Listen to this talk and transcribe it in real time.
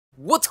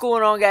What's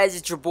going on, guys?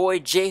 It's your boy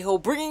J-Ho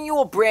bringing you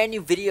a brand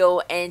new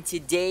video, and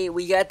today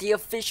we got the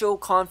official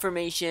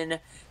confirmation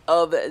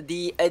of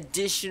the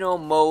additional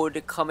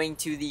mode coming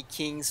to the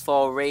King's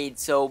Fall raid.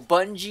 So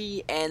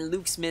Bungie and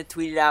Luke Smith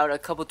tweeted out a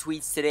couple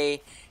tweets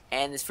today,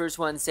 and this first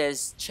one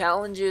says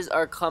challenges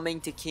are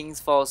coming to King's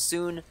Fall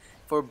soon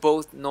for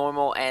both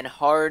normal and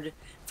hard.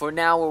 For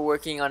now, we're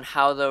working on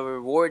how they'll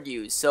reward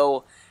you.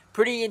 So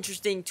pretty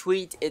interesting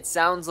tweet. It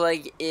sounds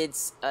like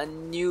it's a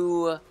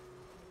new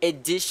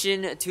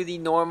addition to the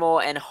normal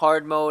and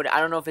hard mode.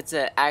 I don't know if it's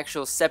an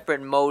actual separate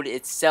mode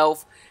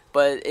itself,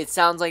 but it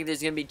sounds like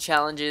there's going to be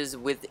challenges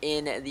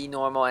within the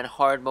normal and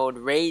hard mode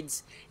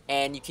raids,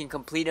 and you can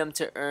complete them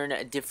to earn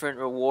different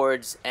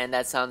rewards, and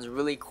that sounds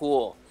really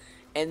cool.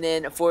 And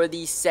then for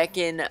the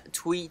second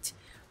tweet,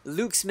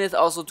 Luke Smith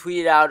also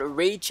tweeted out,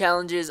 raid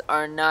challenges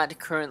are not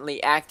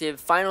currently active.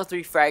 Final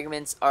 3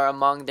 fragments are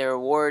among their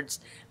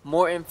rewards.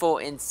 More info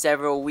in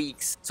several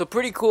weeks. So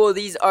pretty cool.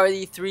 These are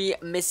the 3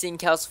 missing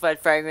calcified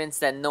fragments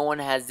that no one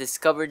has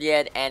discovered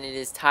yet, and it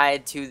is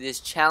tied to this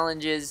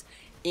challenges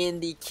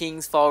in the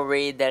King's Fall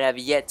raid that have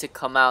yet to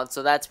come out.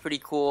 So that's pretty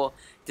cool.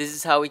 This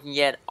is how we can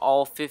get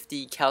all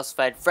 50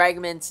 calcified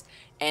fragments,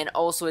 and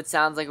also it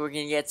sounds like we're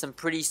going to get some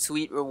pretty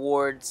sweet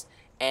rewards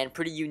and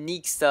pretty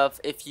unique stuff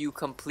if you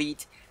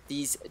complete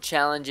these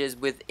challenges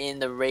within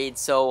the raid.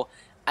 So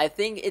I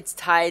think it's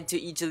tied to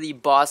each of the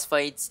boss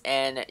fights,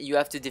 and you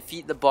have to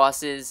defeat the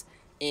bosses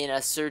in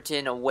a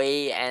certain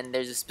way, and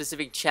there's a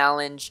specific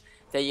challenge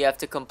that you have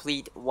to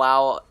complete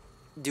while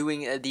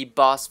doing the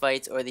boss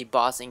fights or the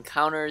boss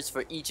encounters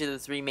for each of the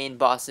 3 main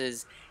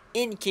bosses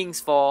in King's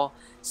Fall.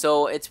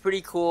 So it's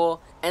pretty cool.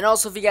 And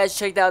also, if you guys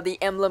checked out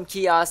the emblem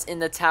kiosk in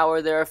the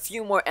tower, there are a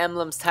few more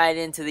emblems tied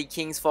into the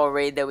King's Fall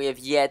raid that we have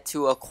yet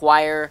to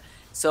acquire.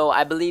 So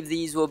I believe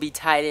these will be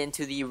tied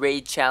into the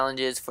raid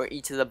challenges for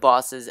each of the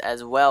bosses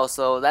as well.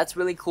 So that's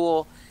really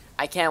cool.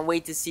 I can't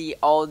wait to see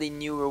all the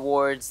new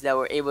rewards that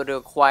we're able to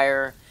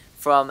acquire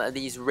from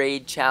these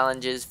raid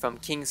challenges from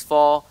King's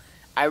Fall.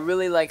 I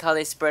really like how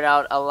they spread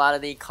out a lot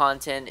of the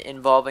content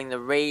involving the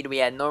raid. We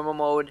had normal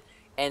mode,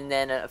 and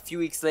then a few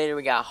weeks later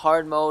we got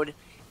hard mode,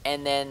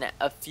 and then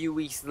a few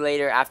weeks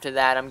later after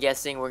that, I'm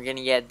guessing we're going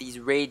to get these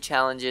raid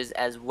challenges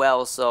as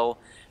well. So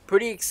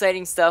pretty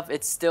exciting stuff.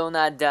 It's still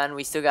not done.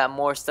 We still got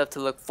more stuff to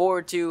look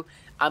forward to.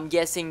 I'm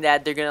guessing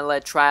that they're going to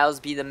let trials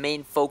be the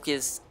main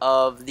focus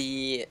of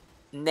the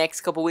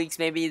next couple weeks,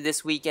 maybe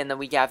this week and the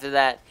week after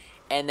that,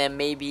 and then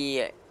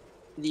maybe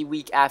the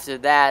week after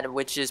that,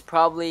 which is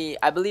probably,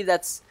 I believe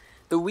that's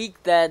the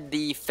week that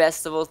the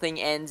festival thing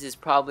ends, is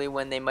probably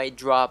when they might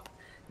drop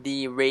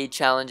the raid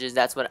challenges.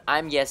 That's what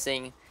I'm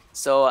guessing.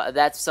 So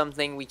that's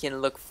something we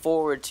can look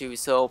forward to.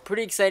 So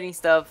pretty exciting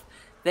stuff.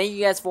 Thank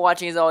you guys for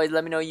watching. As always,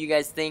 let me know what you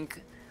guys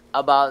think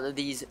about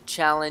these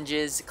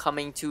challenges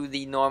coming to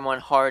the normal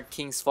and hard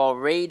King's Fall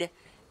raid,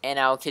 and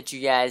I'll catch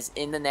you guys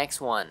in the next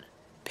one.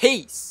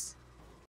 Peace!